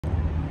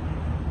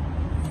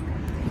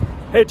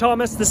Hey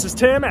Thomas, this is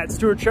Tim at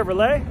Stewart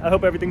Chevrolet. I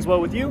hope everything's well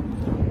with you.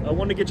 I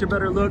want to get you a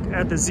better look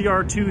at the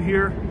ZR2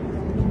 here.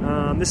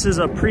 This is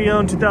a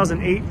pre-owned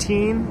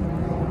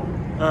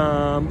 2018,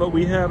 but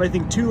we have, I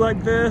think, two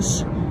like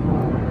this.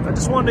 I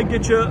just wanted to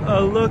get you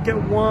a look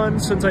at one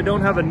since I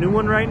don't have a new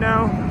one right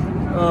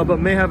now,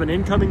 but may have an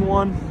incoming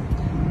one.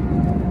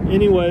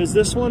 Anyways,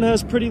 this one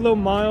has pretty low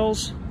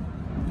miles,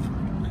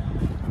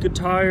 good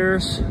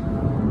tires,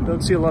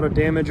 don't see a lot of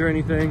damage or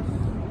anything.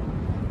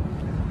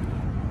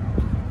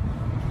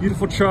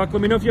 Beautiful truck.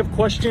 Let me know if you have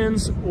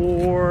questions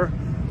or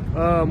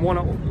want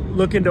to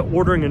look into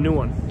ordering a new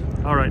one.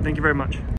 All right, thank you very much.